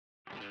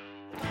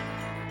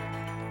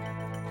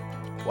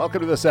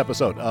Welcome to this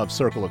episode of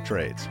Circle of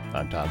Trades.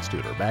 I'm Todd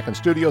Studer. Back in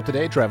studio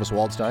today, Travis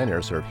Waldstein,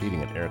 Air Serv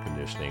Heating and Air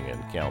Conditioning in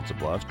Council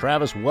Bluffs.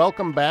 Travis,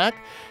 welcome back,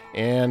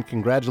 and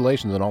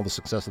congratulations on all the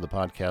success of the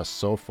podcast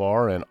so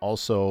far. And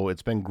also,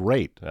 it's been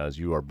great as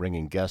you are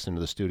bringing guests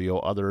into the studio,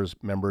 others,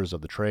 members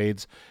of the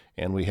trades,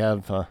 and we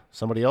have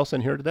somebody else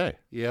in here today.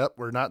 Yep,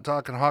 we're not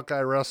talking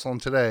Hawkeye wrestling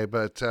today,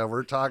 but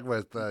we're talking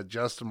with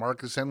Justin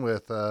Markison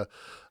with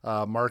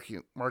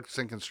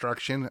Markison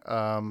Construction.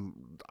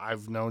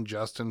 I've known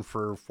Justin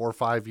for 4 or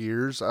 5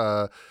 years,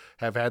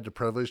 have had the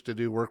privilege to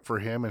do work for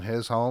him in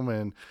his home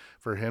and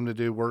for him to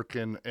do work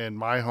in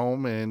my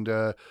home. And,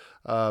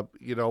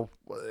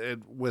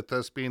 with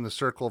us being the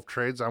Circle of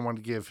Trades, I want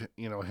to give,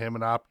 him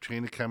an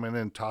opportunity to come in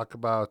and talk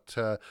about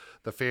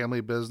the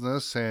family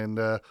business and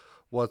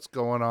what's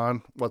going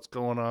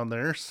on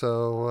there.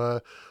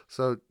 So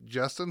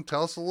Justin,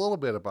 tell us a little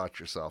bit about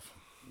yourself.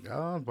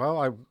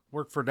 Well, I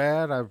work for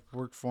Dad. I've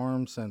worked for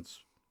him since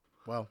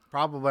I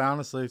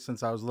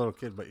was a little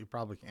kid, but you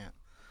probably can't.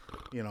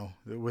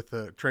 With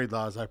the trade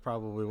laws, I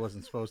probably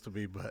wasn't supposed to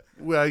be, but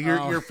well,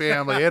 your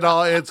family,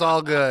 it's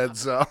all good.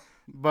 So,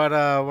 but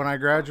when I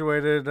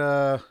graduated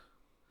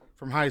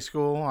from high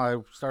school, I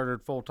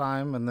started full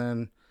time, and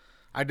then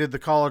I did the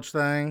college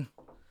thing.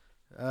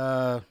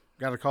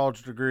 Got a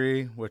college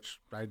degree,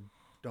 which I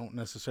don't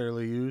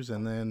necessarily use,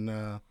 and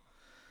then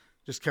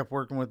just kept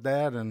working with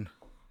Dad, and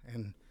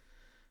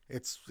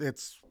it's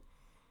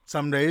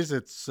some days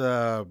it's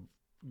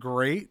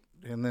great,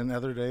 and then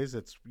other days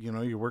it's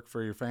you work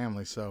for your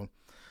family, so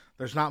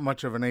there's not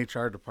much of an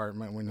HR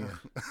department when you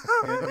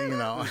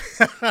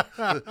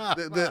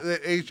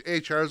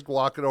the HR's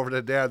walking over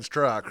to Dad's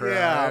truck, right?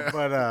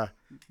 Yeah,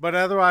 but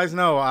otherwise,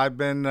 no, I've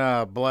been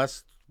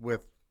blessed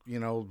with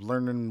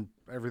learning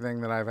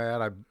everything that I've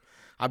had.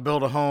 I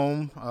built a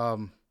home.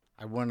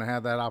 I wouldn't have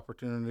had that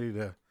opportunity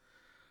to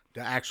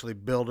actually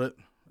build it,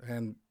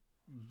 and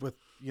with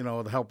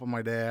the help of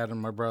my dad and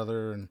my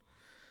brother,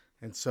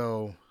 and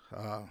so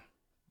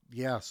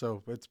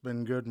so it's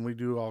been good. And we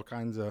do all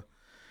kinds of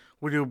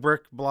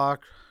brick,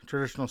 block,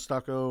 traditional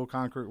stucco,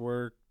 concrete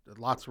work,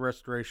 lots of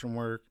restoration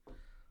work,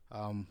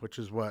 which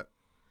is what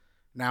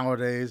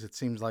nowadays it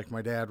seems like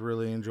my dad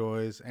really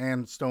enjoys,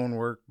 and stone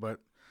work, but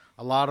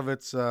a lot of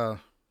it's a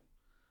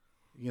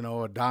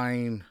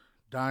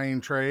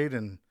dying trade,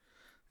 and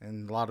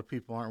a lot of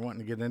people aren't wanting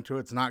to get into it.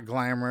 It's not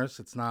glamorous.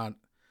 It's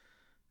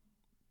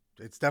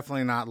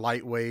definitely not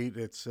lightweight.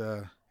 It's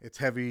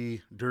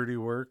heavy, dirty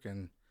work,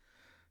 and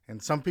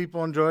some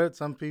people enjoy it.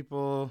 Some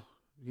people,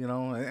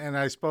 and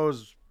I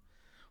suppose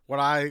what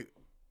I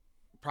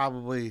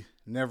probably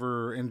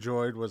never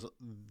enjoyed was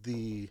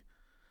the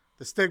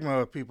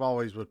stigma people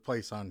always would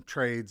place on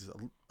trades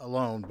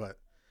alone. But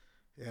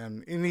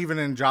and even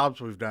in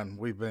jobs we've done,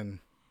 we've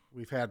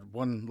had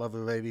one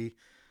lovely lady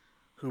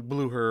who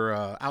blew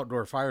her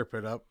outdoor fire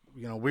pit up.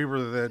 We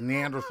were the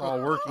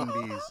Neanderthal working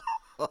bees,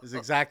 is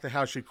exactly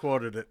how she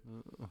quoted it.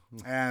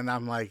 And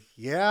I'm like,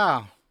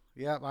 yeah,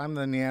 I'm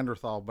the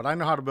Neanderthal, but I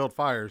know how to build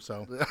fires,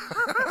 so.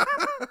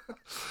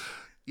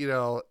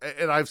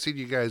 And I've seen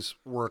you guys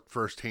work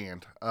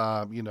firsthand.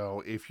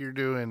 If you're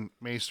doing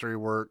masonry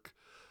work,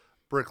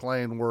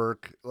 bricklaying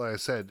work, like I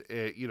said,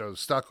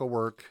 stucco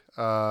work,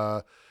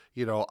 I've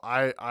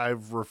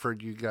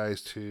referred you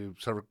guys to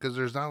several, because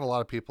there's not a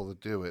lot of people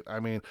that do it. I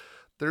mean,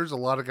 there's a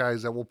lot of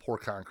guys that will pour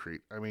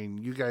concrete. I mean,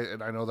 you guys,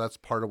 and I know that's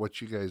part of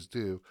what you guys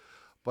do,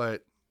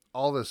 but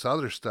all this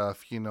other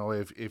stuff,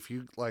 if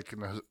you like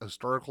in a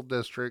historical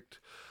district,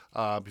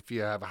 if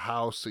you have a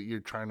house that you're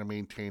trying to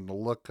maintain the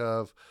look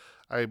of,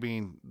 I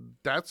mean,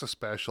 that's a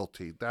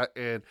specialty.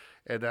 And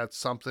that's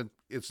something,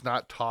 it's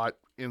not taught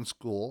in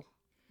school.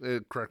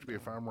 Correct me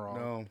if I'm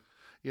wrong.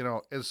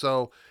 No. And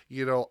so,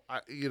 like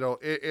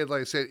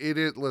I said, it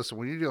is, listen,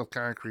 when you're dealing with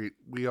concrete,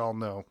 we all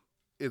know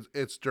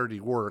it's dirty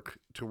work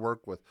to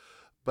work with,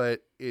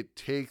 but it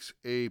takes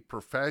a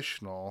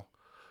professional,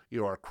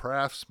 a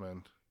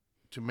craftsman,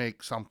 to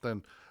make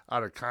something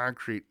out of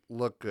concrete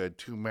look good,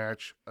 to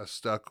match a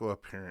stucco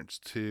appearance,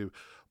 to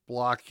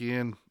block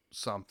in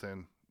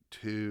something,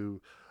 to,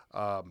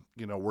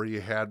 where you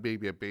had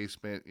maybe a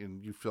basement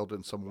and you filled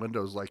in some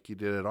windows like you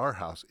did at our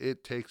house.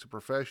 It takes a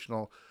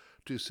professional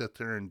to sit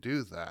there and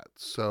do that.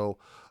 So,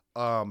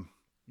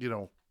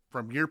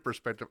 from your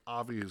perspective,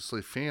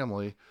 obviously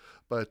family,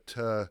 but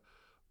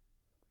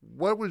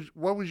what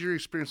was your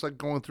experience like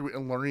going through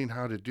and learning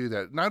how to do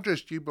that? Not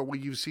just you, but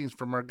what you've seen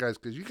from our guys,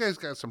 because you guys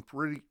got some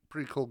pretty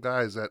cool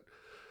guys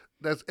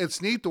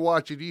it's neat to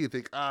watch you do. You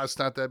think, it's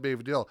not that big of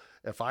a deal.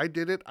 If I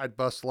did it, I'd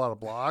bust a lot of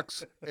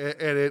blocks and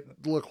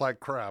it looked like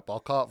crap. I'll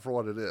call it for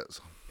what it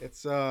is.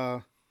 It's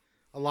a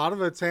lot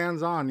of it's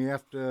hands-on. You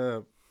have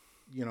to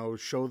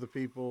show the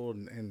people,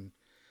 and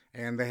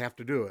they have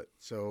to do it.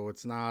 So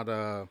it's not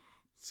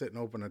sit and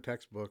open a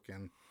textbook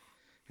and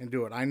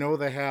do it. I know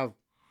they have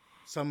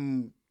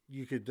some,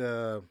 you could,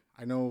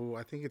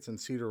 I think it's in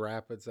Cedar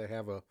Rapids. They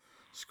have a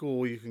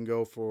school you can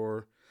go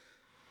for.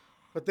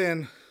 But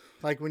then,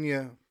 like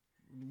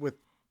with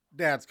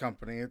Dad's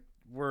company,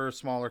 we're a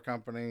smaller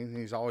company, and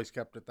he's always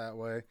kept it that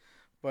way.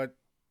 But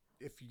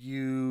if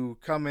you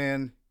come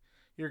in,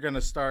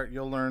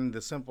 you'll learn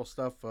the simple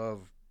stuff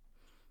of,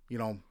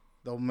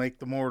 they'll make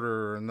the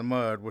mortar and the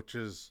mud, which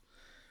is,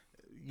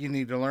 you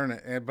need to learn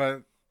it.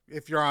 But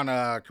if you're on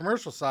a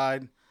commercial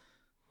side,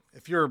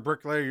 if you're a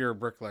bricklayer, you're a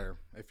bricklayer.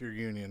 If you're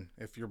union,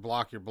 if you're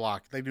block, you're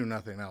block. They do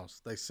nothing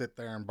else. They sit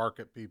there and bark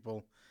at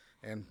people,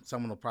 and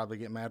someone will probably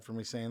get mad for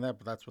me saying that,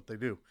 but that's what they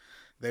do.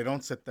 They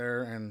don't sit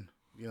there and,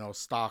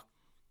 stock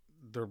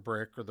their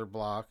brick or their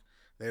block.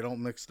 They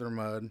don't mix their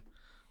mud.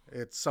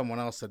 It's someone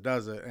else that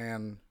does it.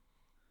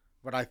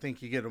 But I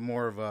think you get a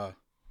more of a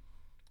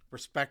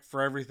respect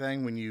for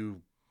everything when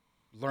you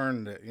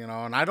learned it,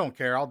 and I don't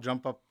care. I'll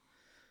jump up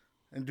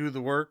and do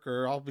the work,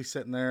 or I'll be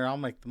sitting there. I'll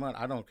make the mud.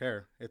 I don't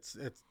care. It's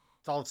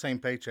all the same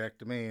paycheck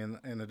to me, and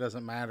it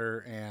doesn't matter.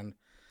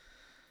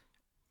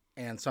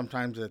 And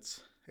sometimes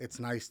it's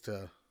nice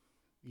to,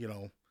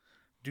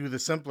 do the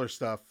simpler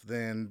stuff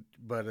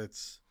but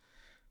it's,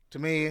 to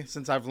me,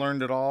 since I've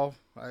learned it all,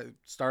 I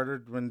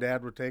started when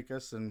Dad would take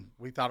us, and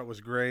we thought it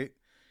was great,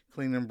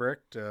 cleaning brick,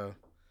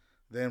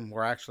 then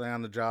we're actually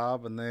on the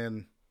job. And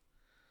then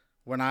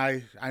when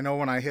I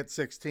hit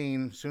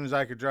 16, as soon as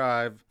I could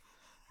drive,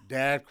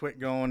 Dad quit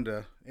going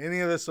to any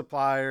of the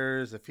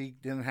suppliers. If he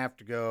didn't have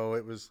to go,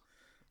 it was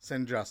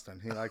send Justin.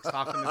 He likes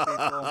talking to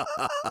people.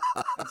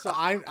 And so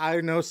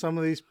I know some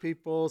of these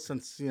people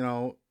since,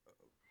 and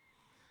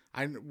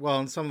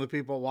some of the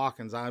people at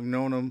Watkins, I've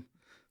known them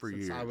For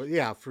years.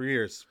 For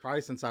years.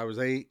 Probably since I was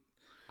 8.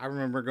 I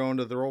remember going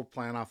to their old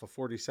plant off of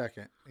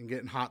 42nd and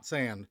getting hot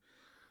sand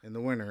in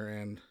the winter.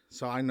 And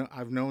so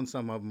I've known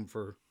some of them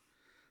for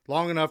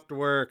long enough to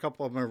where a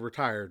couple of them have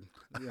retired,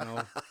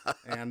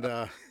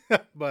 and,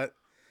 but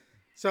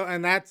so,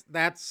 and that's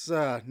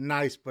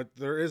nice, but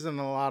there isn't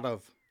a lot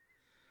of,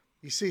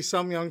 you see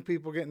some young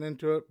people getting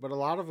into it, but a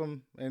lot of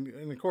them,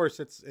 and of course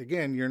it's,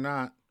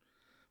 again,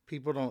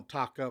 people don't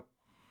talk up,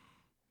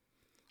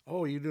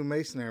 oh, you do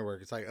masonry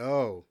work. It's like,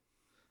 oh,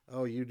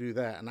 you do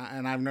that.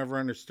 And I've never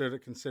understood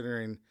it,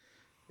 considering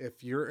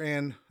if you're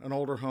in an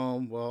older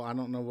home, well, I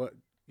don't know what,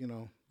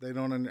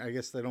 I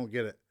guess they don't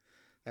get it.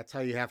 That's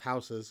how you have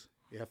houses.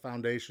 You have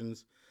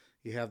foundations.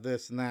 You have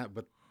this and that.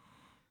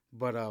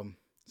 But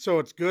so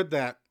it's good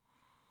that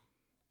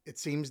it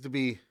seems to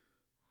be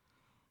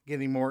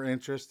getting more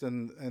interest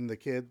in the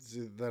kids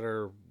that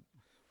are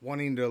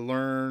wanting to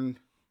learn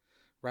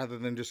rather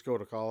than just go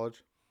to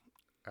college.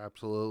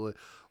 Absolutely.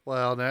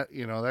 Well, that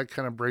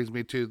kind of brings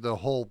me to the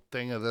whole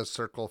thing of this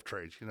circle of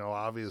trades.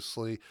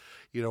 Obviously,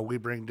 we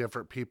bring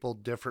different people,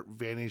 different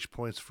vantage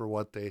points for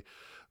what they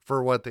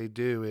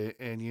do,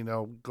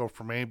 and go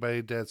from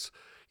anybody that's,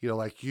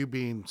 like you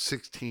being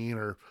 16,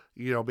 or,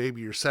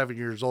 maybe you're 7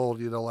 years old,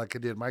 like I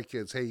did my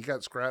kids. Hey, you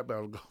got scrap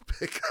metal, go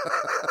pick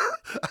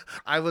up.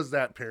 I was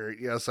that parent.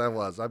 Yes, I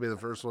was. I'll be the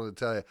first one to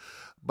tell you.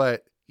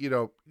 But,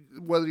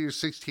 whether you're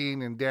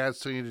 16 and Dad's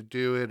telling you to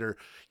do it, or,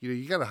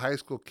 you got a high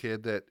school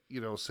kid that,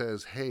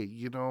 says, hey,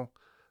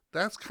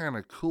 that's kind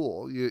of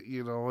cool,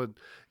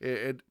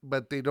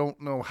 but they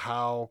don't know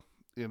how,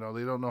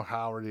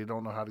 or they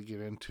don't know how to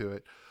get into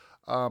it.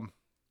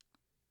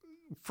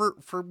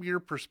 From your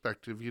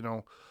perspective,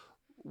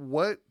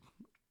 what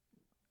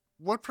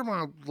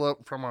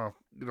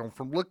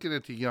from looking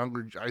at the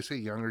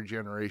younger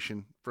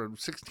generation from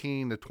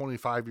 16 to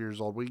 25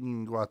 years old, we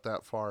can go out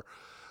that far,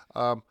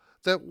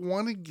 that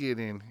want to get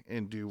in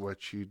and do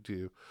what you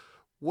do.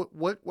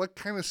 What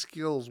kind of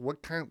skills,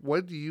 what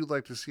do you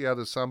like to see out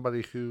of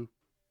somebody who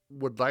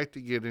would like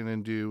to get in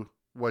and do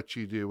what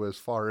you do, as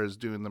far as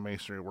doing the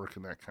masonry work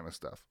and that kind of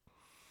stuff?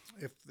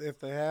 If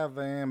they have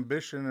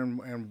ambition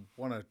and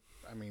want to,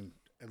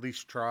 at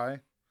least try,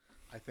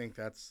 I think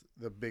that's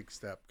the big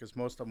step, because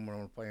most of them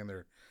want to play on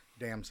their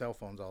damn cell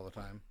phones all the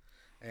time.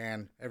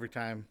 And every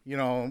time,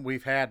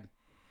 we've had,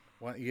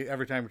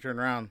 every time we turn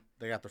around,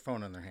 they got their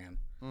phone in their hand.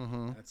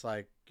 Mm-hmm. It's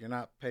like, you're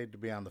not paid to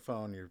be on the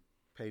phone. You're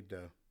paid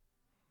to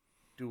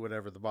do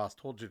whatever the boss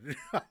told you to do.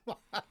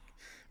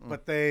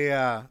 But they,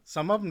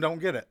 some of them don't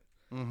get it.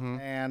 Mm-hmm.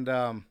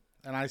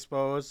 And I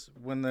suppose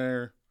when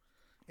they're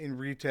in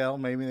retail,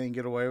 maybe they can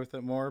get away with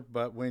it more.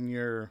 But when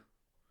you're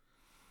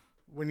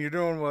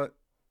doing what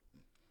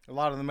a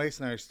lot of the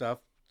masonry stuff,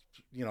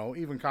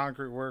 even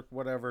concrete work,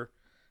 whatever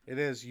it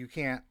is, you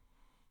can't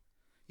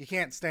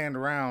stand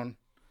around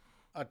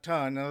a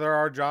ton. Now, there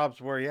are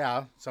jobs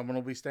where, someone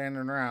will be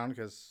standing around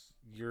because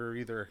you're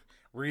either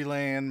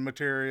relaying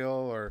material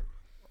or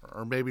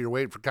maybe you're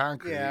waiting for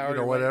concrete,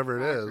 whatever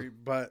it is.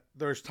 But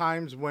there's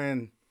times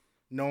when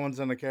no one's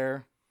going to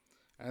care,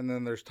 and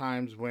then there's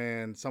times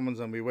when someone's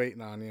going to be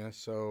waiting on you.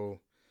 So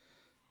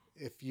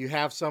if you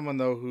have someone,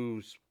 though,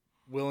 who's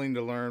willing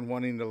to learn,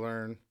 wanting to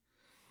learn,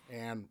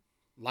 and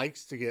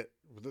likes to get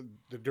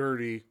the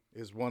dirty,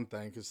 is one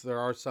thing, because there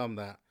are some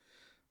that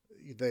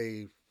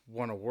they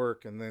want to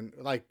work, and then,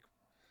 like,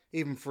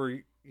 even for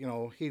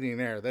heating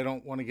and air, they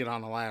don't want to get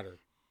on a ladder.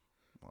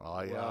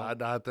 Well,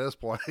 not at this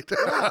point.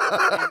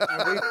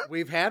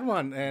 We've had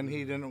one, and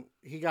he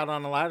got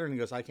on a ladder and he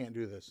goes, I can't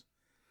do this.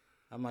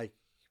 I'm like,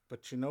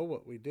 but you know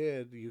what we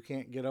did? You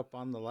can't get up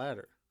on the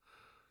ladder.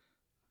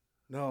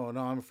 No,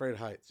 I'm afraid of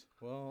heights.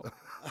 Well,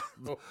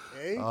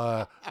 okay.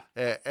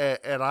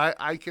 And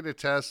I can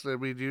attest that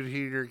we do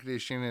heat air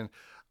conditioning, and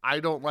I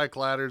don't like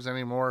ladders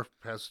anymore.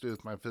 It has to do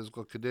with my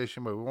physical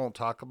condition, but we won't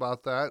talk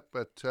about that.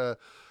 But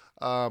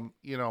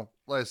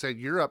like I said,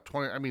 you're up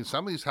 20. I mean,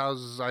 some of these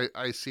houses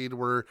I see to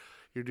where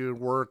you're doing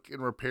work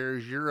and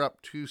repairs. You're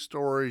up 2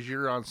 stories.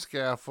 You're on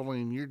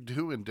scaffolding. You're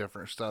doing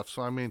different stuff.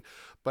 So I mean,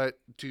 but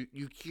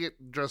you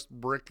can't just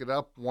brick it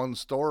up 1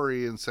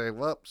 story and say,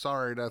 "Well,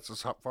 sorry, that's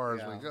as far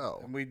as we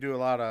go." And we do a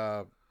lot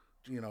of,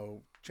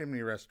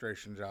 chimney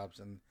restoration jobs,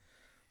 and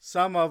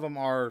some of them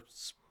are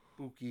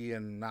spooky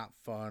and not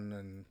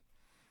fun,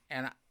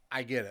 and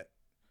I get it,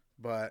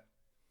 but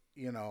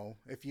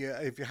if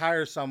you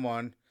hire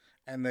someone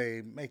and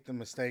they make the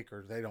mistake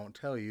or they don't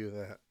tell you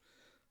that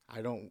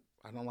I don't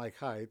like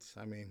heights,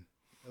 I mean,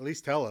 at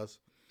least tell us.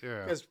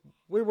 Yeah. Because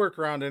we work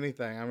around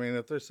anything. I mean,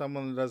 if there's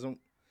someone that doesn't,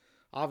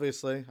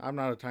 obviously, I'm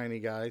not a tiny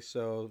guy,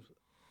 so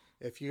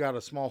if you got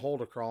a small hole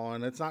to crawl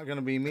in, it's not going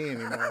to be me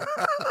anymore.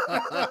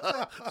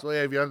 So we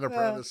have you under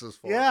premises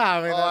for. Yeah,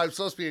 I mean, I'm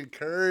supposed to be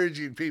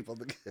encouraging people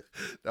to get.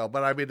 No,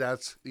 but I mean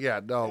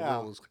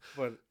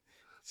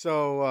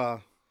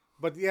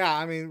But yeah,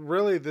 I mean,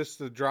 really, this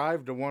the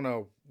drive to want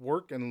to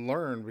work and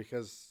learn,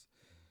 because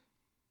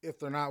if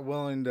they're not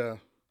willing to,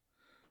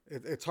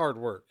 it's hard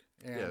work,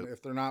 and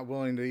if they're not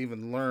willing to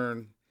even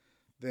learn,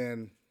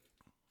 then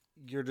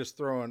you're just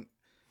throwing.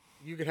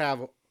 You could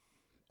have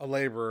a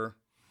laborer,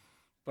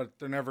 but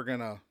they're never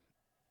gonna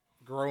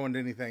grow into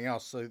anything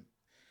else. So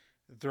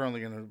they're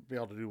only gonna be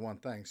able to do one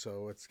thing.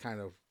 So it's kind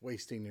of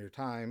wasting your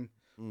time,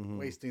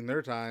 wasting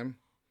their time,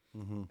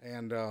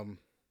 and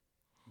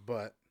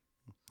but.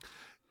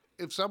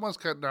 If someone's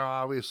cutting down,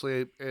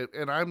 obviously,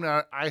 and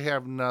I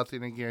have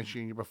nothing against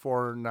union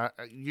before not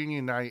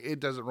union night. It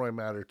doesn't really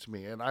matter to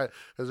me,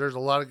 because there's a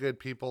lot of good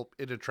people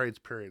in the trades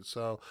period.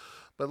 So,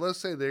 but let's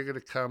say they're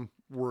going to come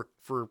work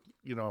for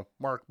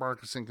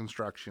Marcus in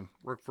Construction,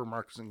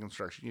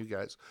 you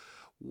guys.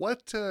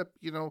 What to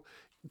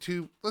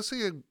let's say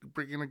you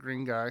bring in a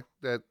green guy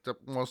that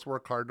wants to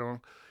work hard on,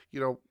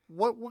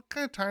 what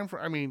kind of time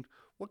frame? I mean,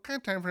 what kind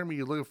of time frame are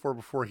you looking for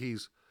before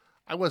he's,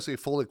 I want to say,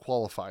 fully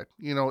qualified?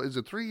 Is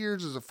it 3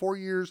 years? Is it 4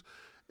 years?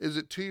 Is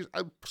it 2 years?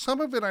 Some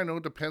of it I know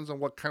depends on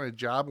what kind of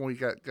job we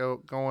got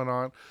going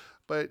on.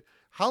 But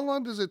how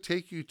long does it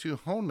take you to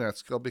hone that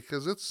skill?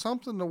 Because it's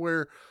something to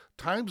where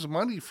time's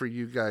money for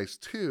you guys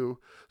too.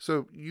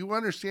 So you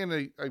understand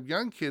a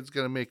young kid's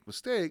going to make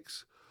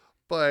mistakes,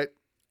 but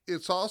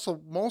it's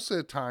also most of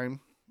the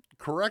time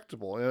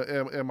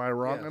correctable. Am I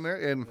wrong on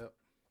that?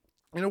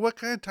 And what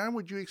kind of time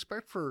would you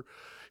expect for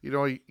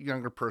a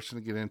younger person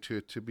to get into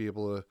it to be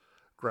able to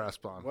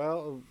grasp on?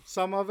 Well,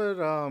 some of it,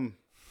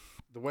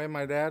 the way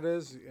my dad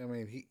is, I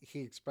mean,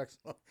 he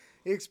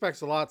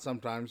expects a lot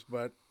sometimes,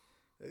 but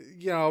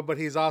but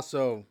he's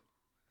also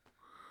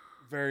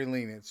very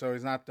lenient, so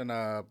he's not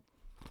gonna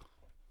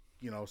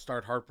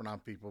start harping on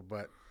people.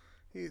 But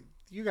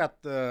you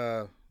got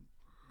the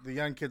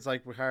young kids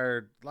like we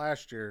hired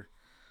last year.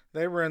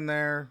 They were in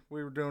there.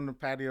 We were doing the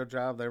patio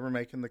job. They were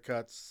making the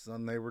cuts,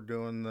 and they were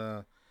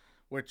doing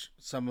which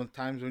some of the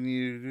times when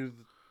you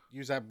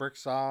use that brick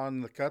saw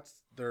and the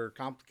cuts, they're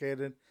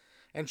complicated.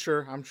 And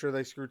sure, I'm sure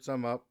they screwed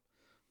some up,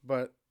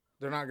 but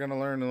they're not going to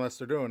learn unless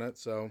they're doing it.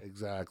 So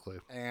exactly.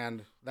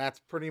 And that's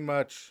pretty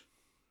much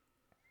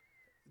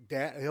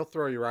Dad. He'll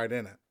throw you right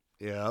in it.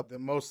 Yeah.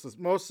 Most of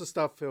the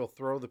stuff, he'll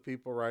throw the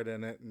people right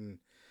in it, and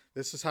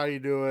this is how you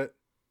do it,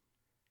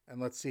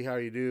 and let's see how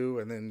you do,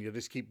 and then you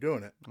just keep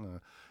doing it.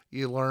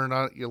 You learn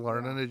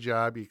on a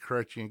job, you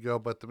correct, you go,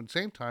 but at the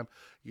same time,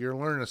 you're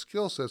learning a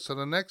skill set. So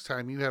the next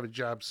time you have a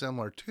job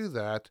similar to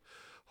that,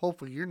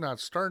 hopefully you're not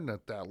starting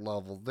at that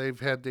level. They've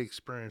had the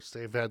experience,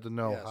 they've had the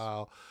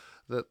know-how,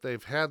 that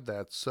they've had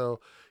that. So,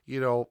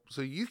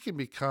 so you can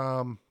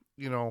become,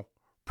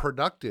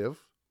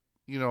 productive,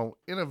 in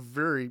a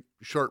very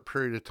short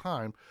period of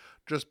time,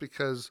 just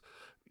because,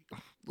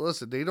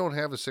 listen, they don't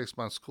have a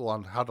 6-month school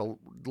on how to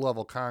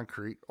level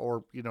concrete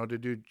or, to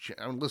do,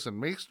 listen,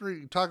 masonry,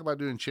 you talk about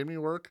doing chimney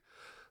work.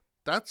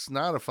 That's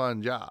not a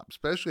fun job,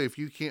 especially if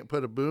you can't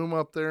put a boom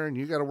up there and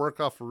you got to work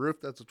off a roof.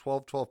 That's a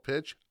 12-12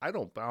 pitch. I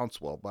don't bounce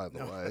well, by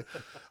the way.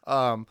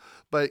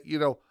 But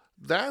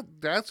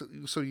that's,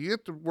 so you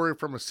have to worry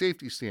from a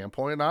safety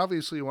standpoint. And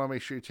obviously you want to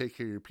make sure you take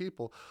care of your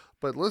people,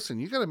 but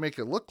listen, you got to make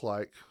it look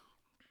like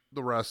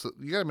the rest of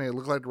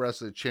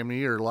the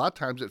chimney, or a lot of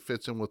times it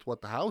fits in with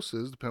what the house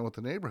is, depending on what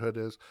the neighborhood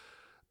is.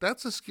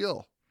 That's a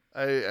skill.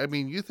 I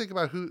mean, you think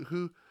about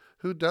who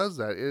does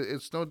that.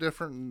 It's no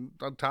different.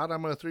 Todd,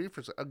 I'm going to throw you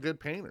for a good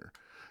painter.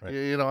 Right.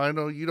 I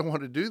know you don't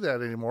want to do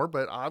that anymore,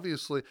 but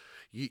obviously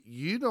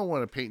you don't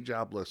want a paint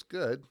job looks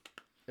good.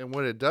 And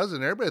when it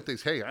doesn't, everybody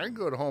thinks, hey, I can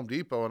go to Home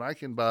Depot and I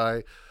can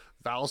buy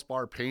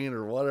Valspar paint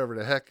or whatever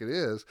the heck it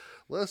is.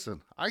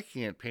 Listen, I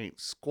can't paint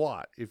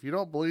squat. If you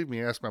don't believe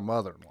me, ask my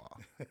mother-in-law.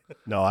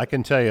 No, I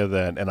can tell you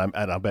that, and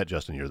I bet,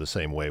 Justin, you're the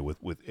same way with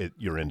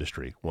your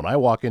industry. When I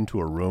walk into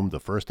a room, the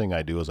first thing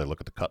I do is I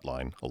look at the cut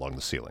line along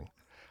the ceiling.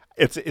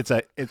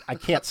 I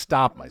can't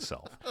stop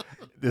myself.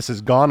 This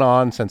has gone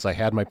on since I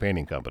had my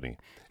painting company,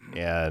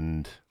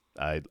 and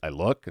I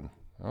look and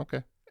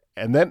okay,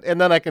 and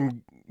then I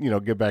can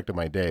get back to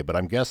my day. But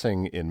I'm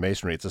guessing in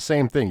masonry, it's the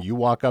same thing. You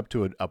walk up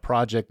to a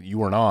project that you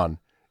weren't on,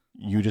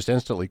 you just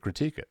instantly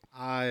critique it.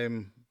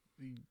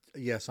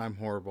 Yes, I'm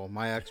horrible.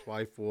 My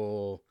ex-wife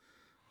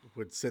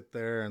would sit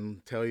there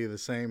and tell you the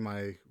same.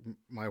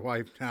 My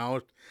wife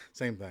now,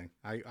 same thing.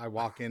 I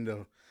walk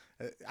into,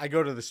 I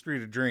go to the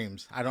Street of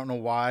Dreams. I don't know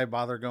why I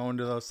bother going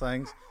to those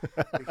things,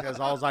 because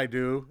all I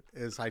do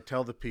is I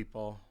tell the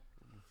people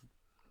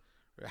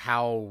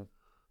how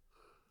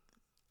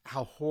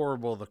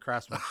horrible the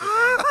craftsmanship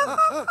is.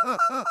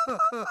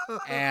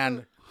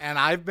 and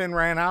I've been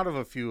ran out of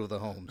a few of the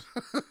homes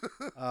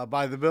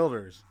by the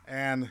builders,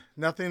 and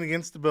nothing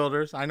against the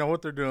builders. I know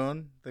what they're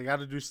doing. They got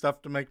to do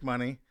stuff to make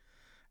money,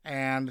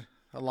 and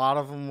a lot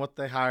of them, what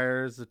they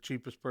hire is the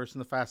cheapest person,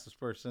 the fastest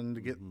person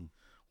to get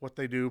what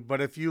they do.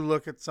 But if you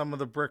look at some of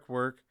the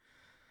brickwork,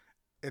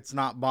 it's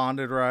not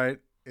bonded right.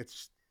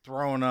 It's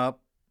thrown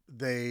up.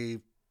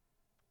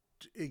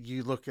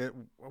 You look at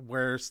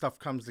where stuff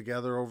comes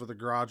together over the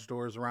garage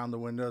doors, around the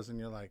windows, and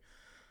you're like,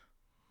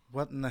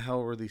 what in the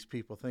hell were these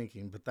people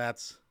thinking? But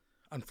that's,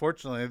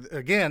 unfortunately,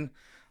 again,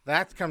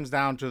 that comes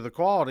down to the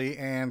quality,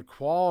 and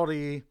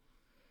quality,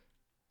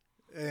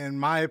 in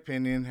my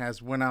opinion,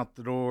 has went out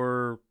the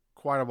door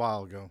quite a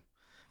while ago.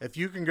 If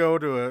you can go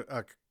to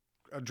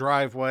a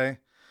driveway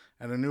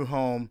and a new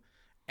home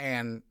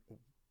and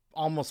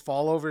almost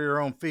fall over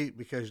your own feet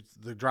because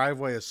the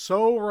driveway is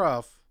so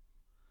rough,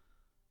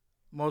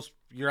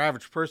 your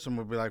average person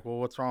would be like, well,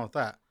 what's wrong with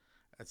that?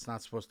 It's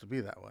not supposed to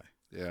be that way.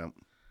 Yeah.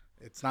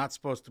 It's not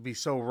supposed to be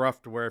so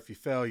rough to where if you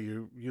fell,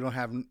 you don't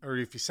have, or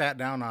if you sat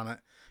down on it,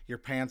 your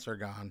pants are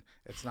gone.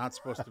 It's not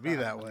supposed to be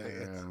that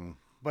way.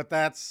 But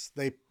that's,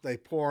 they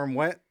pour them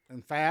wet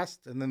and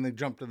fast, and then they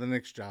jump to the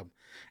next job.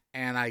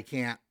 And I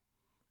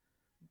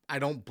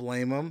don't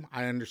blame them.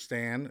 I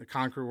understand.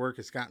 Concrete work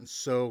has gotten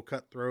so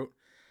cutthroat,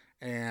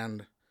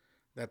 and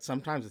that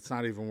sometimes it's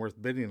not even worth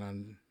bidding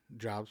on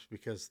jobs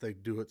because they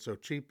do it so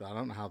cheap. I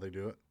don't know how they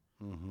do it.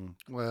 Mm-hmm.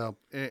 Well,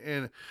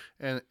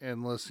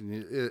 and listen,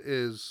 it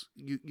is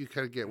you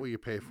kind of get what you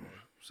pay for.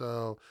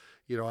 So,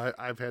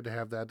 I've had to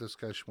have that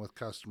discussion with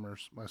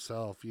customers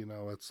myself.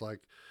 It's like,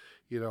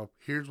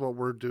 here's what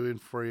we're doing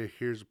for you.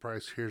 Here's the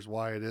price. Here's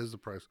why it is the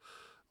price.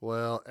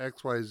 Well,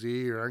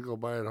 XYZ, or I can go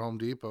buy it at Home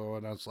Depot,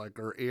 and it's like,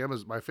 or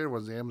Amazon. My favorite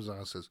one's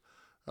Amazon. Says,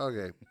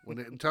 okay,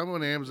 tell me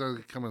when Amazon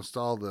can come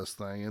install this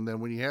thing, and then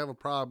when you have a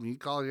problem, you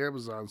call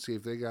Amazon and see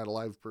if they got a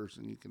live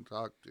person you can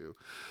talk to.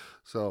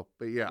 So,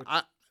 but yeah,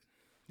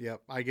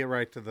 I get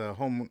right to the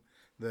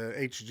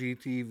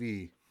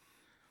HGTV.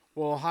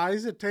 Well, how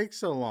does it take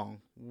so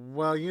long?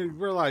 Well, you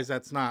realize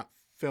that's not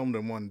filmed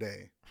in one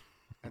day.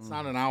 It's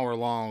not an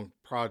hour-long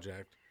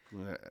project.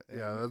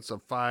 Yeah, that's a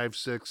 5,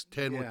 6,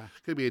 10 Yeah.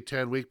 could be a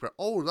 10-week. But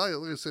like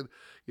I said,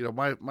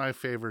 my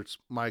favorite's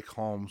Mike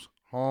Holmes.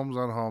 Homes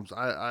on Homes.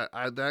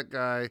 I that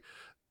guy,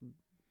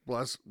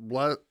 bless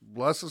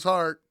his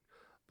heart,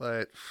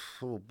 but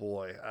oh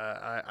boy,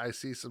 I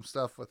see some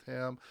stuff with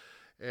him,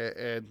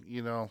 and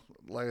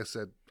like I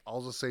said,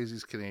 all I'll say is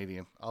he's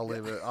Canadian. I'll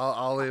leave it.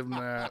 I'll leave him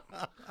that.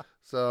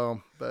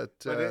 So, but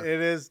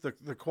it is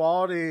the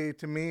quality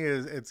to me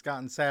it's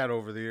gotten sad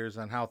over the years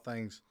on how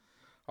things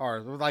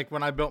are. Like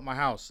when I built my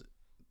house,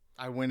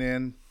 I went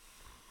in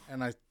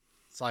and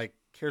it's like,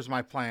 here's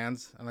my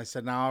plans, and I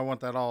said, now I want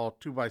that all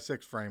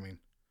 2x6 framing.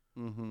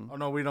 Mm-hmm. Oh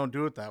no, we don't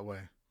do it that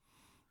way.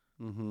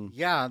 Mm-hmm.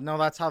 Yeah, no,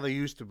 that's how they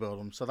used to build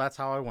them, so that's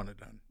how I want it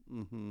done.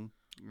 Mm-hmm.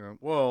 Yeah.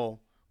 Well,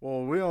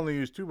 we only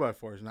use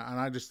 2x4s now, and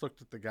I just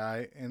looked at the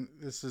guy, and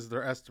this is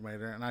their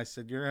estimator, and I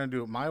said, you're gonna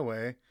do it my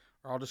way,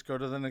 or I'll just go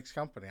to the next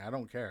company. I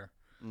don't care.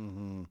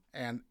 Mm-hmm.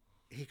 And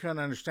he couldn't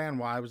understand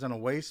why I was gonna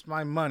waste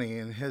my money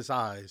in his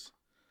eyes,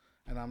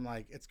 and I'm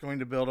like, it's going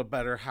to build a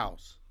better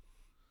house.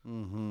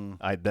 Mm-hmm.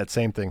 That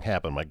same thing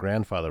happened. My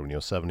grandfather, when he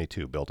was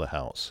 72, built a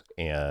house,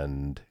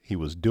 and he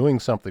was doing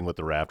something with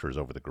the rafters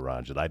over the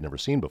garage that I'd never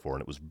seen before,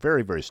 and it was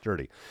very, very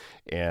sturdy.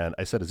 And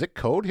I said, is it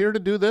code here to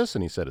do this?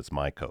 And he said, it's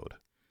my code.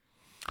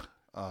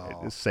 Oh,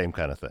 it's the same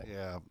kind of thing.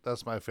 Yeah,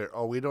 that's my favorite.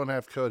 Oh, we don't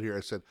have code here.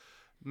 I said,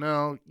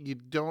 no, you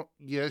don't.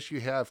 Yes, you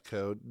have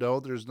code.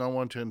 No, there's no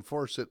one to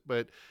enforce it.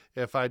 But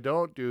if I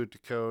don't do it to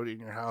code and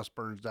your house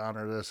burns down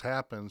or this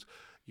happens,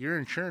 your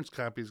insurance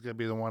company is going to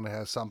be the one that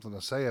has something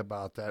to say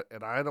about that.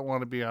 And I don't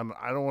want to be on.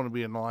 I don't want to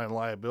be in line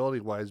liability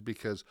wise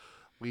because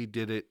we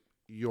did it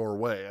your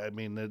way. I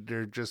mean,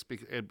 they're just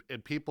and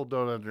people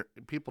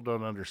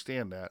don't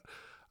understand that.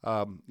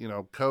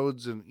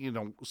 Codes and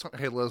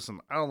hey, listen,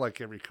 I don't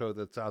like every code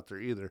that's out there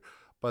either.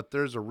 But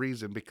there's a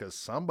reason, because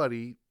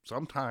somebody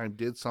sometime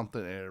did something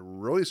and it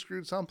really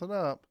screwed something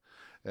up.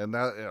 And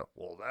that,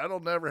 that'll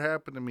never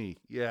happen to me.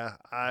 Yeah,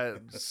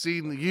 I've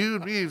seen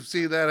you've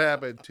seen that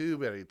happen too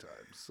many times.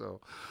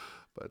 So,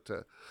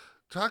 but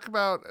talk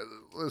about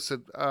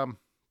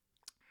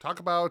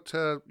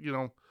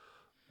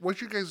what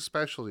your guys'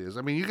 specialty is.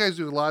 I mean, you guys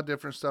do a lot of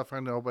different stuff,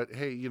 I know, but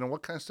hey,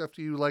 what kind of stuff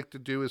do you like to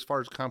do as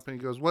far as company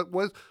goes?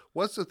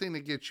 What's the thing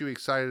that gets you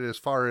excited as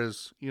far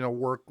as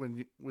work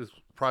with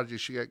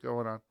projects you got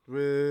going on?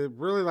 We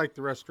really like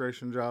the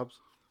restoration jobs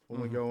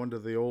when we go into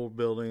the old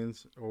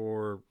buildings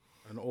or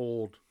an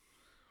old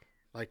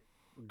like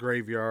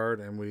graveyard,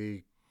 and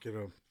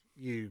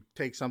you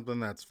take something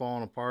that's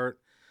fallen apart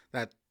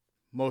that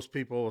most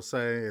people will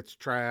say it's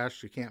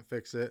trash, you can't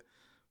fix it.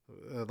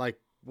 Like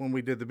when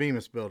we did the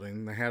Bemis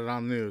building, they had it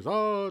on the news.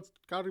 Oh, it's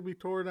got to be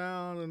tore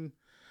down. And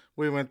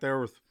we went there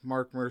with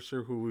Mark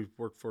Mercer, who we've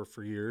worked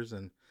for years.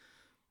 And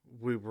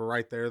we were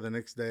right there the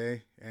next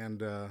day.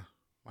 And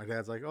my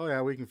dad's like, oh,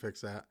 yeah, we can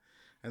fix that.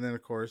 And then,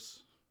 of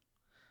course,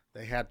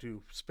 they had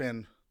to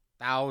spend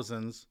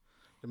thousands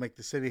to make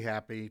the city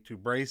happy, to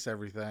brace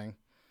everything,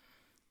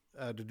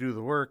 to do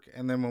the work.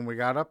 And then when we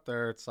got up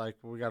there, it's like,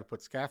 well, we got to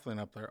put scaffolding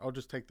up there. Oh,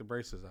 just take the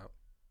braces out.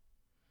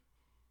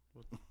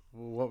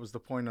 Well, what was the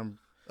point?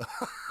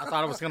 I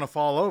thought it was going to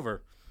fall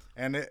over,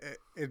 and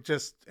it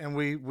just, and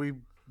we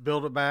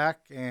built it back,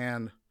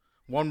 and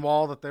one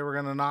wall that they were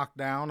going to knock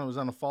down, it was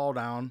going to fall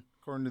down,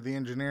 according to the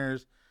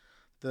engineers.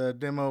 The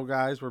demo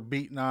guys were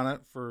beating on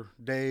it for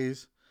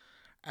days,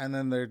 and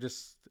then they're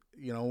just,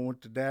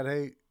 went to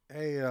Dad,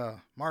 hey,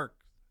 Mark,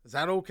 is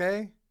that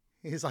okay?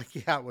 He's like,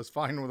 yeah, it was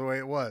fine with the way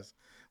it was.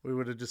 We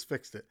would have just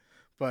fixed it.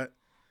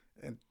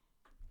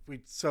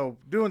 So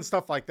doing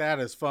stuff like that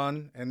is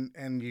fun, and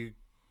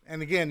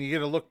again, you get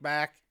to look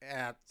back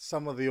at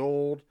some of the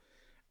old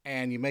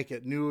and you make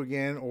it new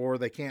again, or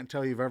they can't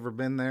tell you've ever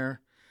been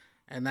there.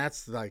 And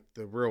that's like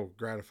the real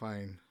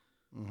gratifying.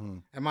 Mm-hmm.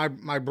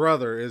 And my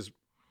brother is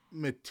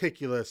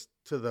meticulous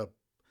to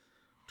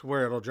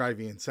where it'll drive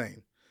you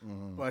insane.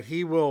 Mm-hmm. But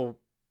he's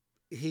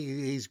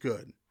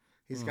good.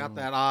 He's got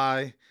that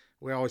eye.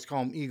 We always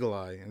call him Eagle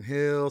Eye, and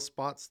he'll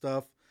spot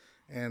stuff.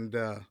 And,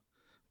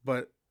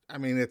 but I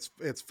mean,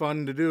 it's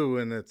fun to do,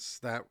 and it's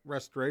that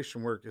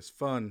restoration work is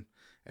fun.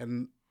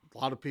 And a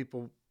lot of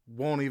people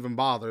won't even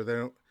bother.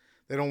 They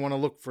don't want to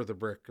look for the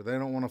brick, or they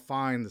don't want to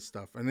find the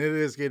stuff. And it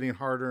is getting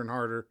harder and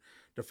harder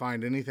to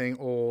find anything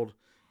old,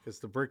 because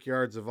the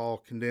brickyards have all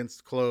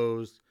condensed,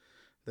 closed.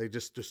 They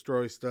just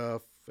destroy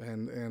stuff,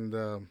 and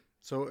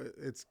so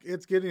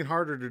it's getting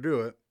harder to do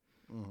it.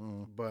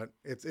 Mm-hmm. But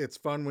it's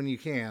fun when you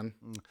can.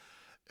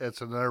 It's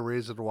another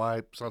reason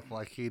why something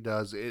like he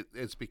does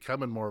it's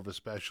becoming more of a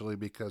specialty,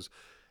 because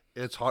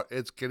it's hard.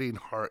 It's getting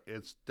hard.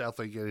 It's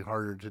definitely getting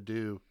harder to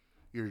do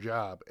your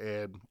job,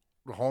 and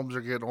the homes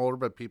are getting older,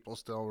 but people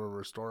still want to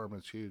restore them.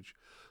 It's huge.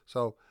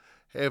 So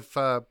if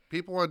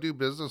people want to do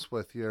business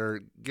with you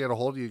or get a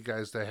hold of you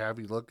guys to have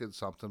you look at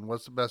something,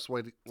 what's the best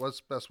way to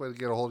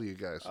get a hold of you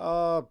guys?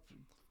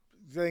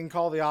 They can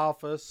call the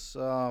office,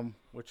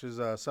 which is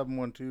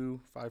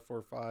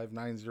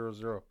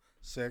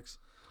 712-545-9006.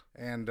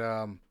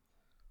 And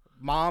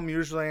Mom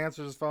usually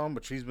answers the phone,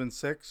 but she's been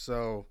sick,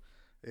 so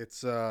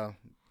it's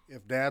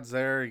if Dad's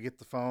there, you get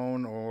the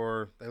phone,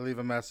 or they leave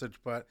a message.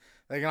 But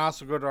they can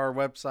also go to our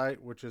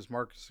website, which is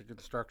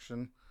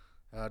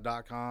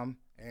marcusconstruction.com,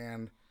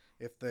 and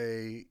if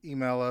they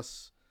email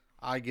us,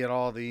 I get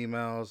all the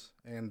emails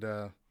and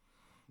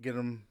get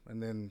them,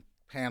 and then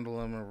handle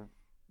them or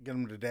get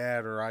them to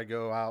Dad, or I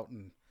go out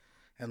and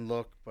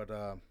look. But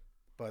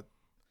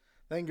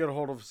they can get a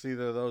hold of us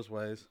either of those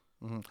ways.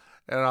 Mm-hmm.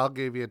 And I'll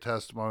give you a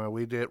testimony.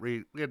 We had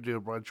to do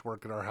a bunch of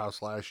work at our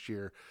house last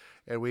year,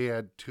 and we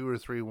had 2 or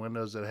 3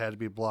 windows that had to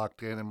be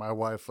blocked in. And my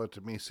wife looked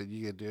at me and said,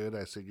 "You can do it?"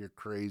 I said, "You're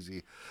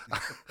crazy."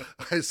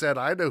 I said,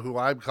 "I know who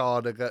I'm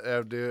calling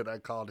to do it." I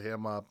called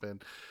him up,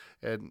 and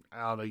I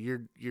don't know,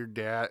 your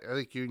dad, I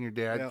think you and your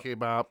dad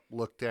came out,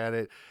 looked at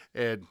it,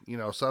 and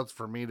something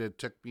for me that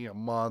took me a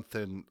month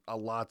and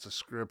lots of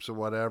scripts or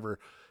whatever.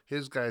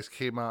 His guys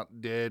came out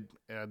and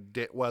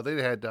did. Well,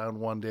 they had done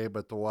one day,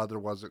 but the weather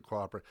wasn't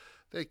cooperating.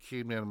 They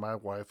came in, and my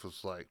wife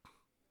was like,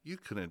 "You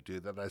couldn't do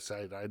that." I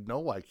said, "I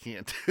know I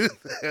can't do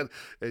that."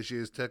 And she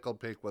was tickled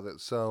pink with it.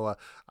 So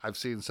I've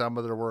seen some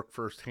of their work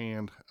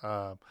firsthand.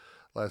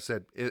 Like I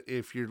said,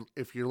 if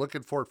you're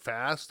looking for it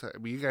fast, I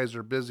mean, you guys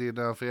are busy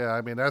enough. Yeah,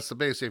 I mean, that's the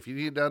base. If you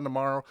need it done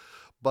tomorrow,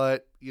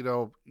 but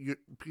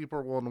people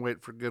are willing to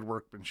wait for good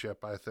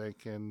workmanship, I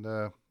think.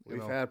 And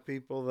we've had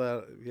people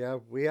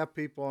we have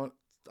people.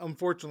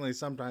 Unfortunately,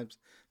 sometimes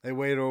they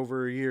wait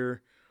over a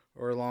year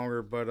or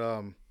longer, but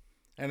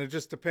and it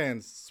just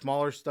depends.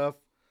 Smaller stuff,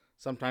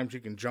 sometimes you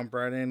can jump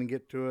right in and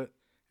get to it,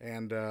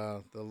 and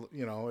it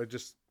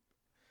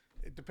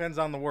depends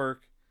on the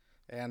work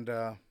and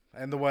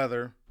the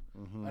weather.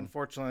 Mm-hmm.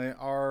 Unfortunately,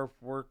 our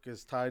work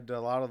is tied to a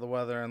lot of the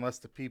weather, unless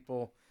the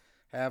people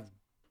have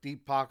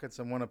deep pockets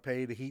and want to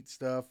pay to heat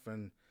stuff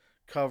and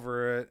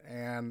cover it,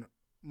 and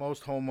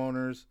most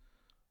homeowners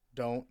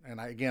don't, and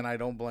I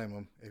don't blame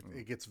them.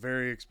 It gets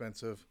very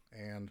expensive,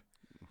 and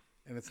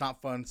it's not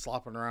fun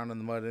slopping around in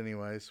the mud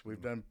anyways.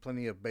 We've done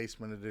plenty of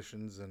basement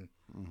additions and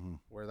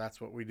where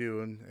that's what we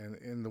do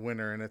in the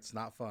winter, and it's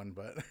not fun.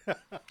 But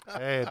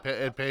Hey,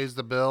 it pays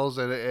the bills,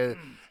 and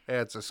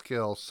it's a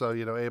skill. So,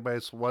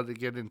 anybody's wanting to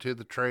get into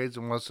the trades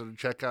and wants to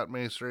check out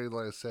masonry,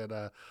 like I said,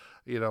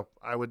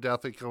 I would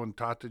definitely go and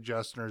talk to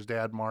Justin or his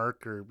dad,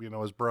 Mark, or,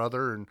 his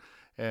brother.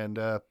 And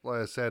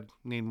like I said,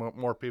 need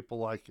more people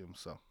like him.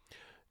 So.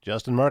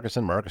 Justin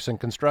Marcuson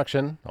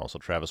Construction, also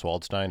Travis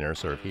Waldstein, Air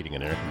Serv Heating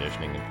and Air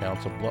Conditioning in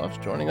Council Bluffs,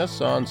 joining us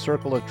on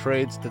Circle of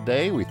Trades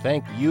today. We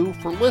thank you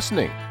for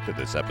listening to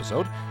this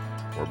episode.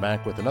 We're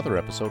back with another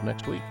episode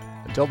next week.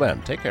 Until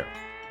then, take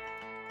care.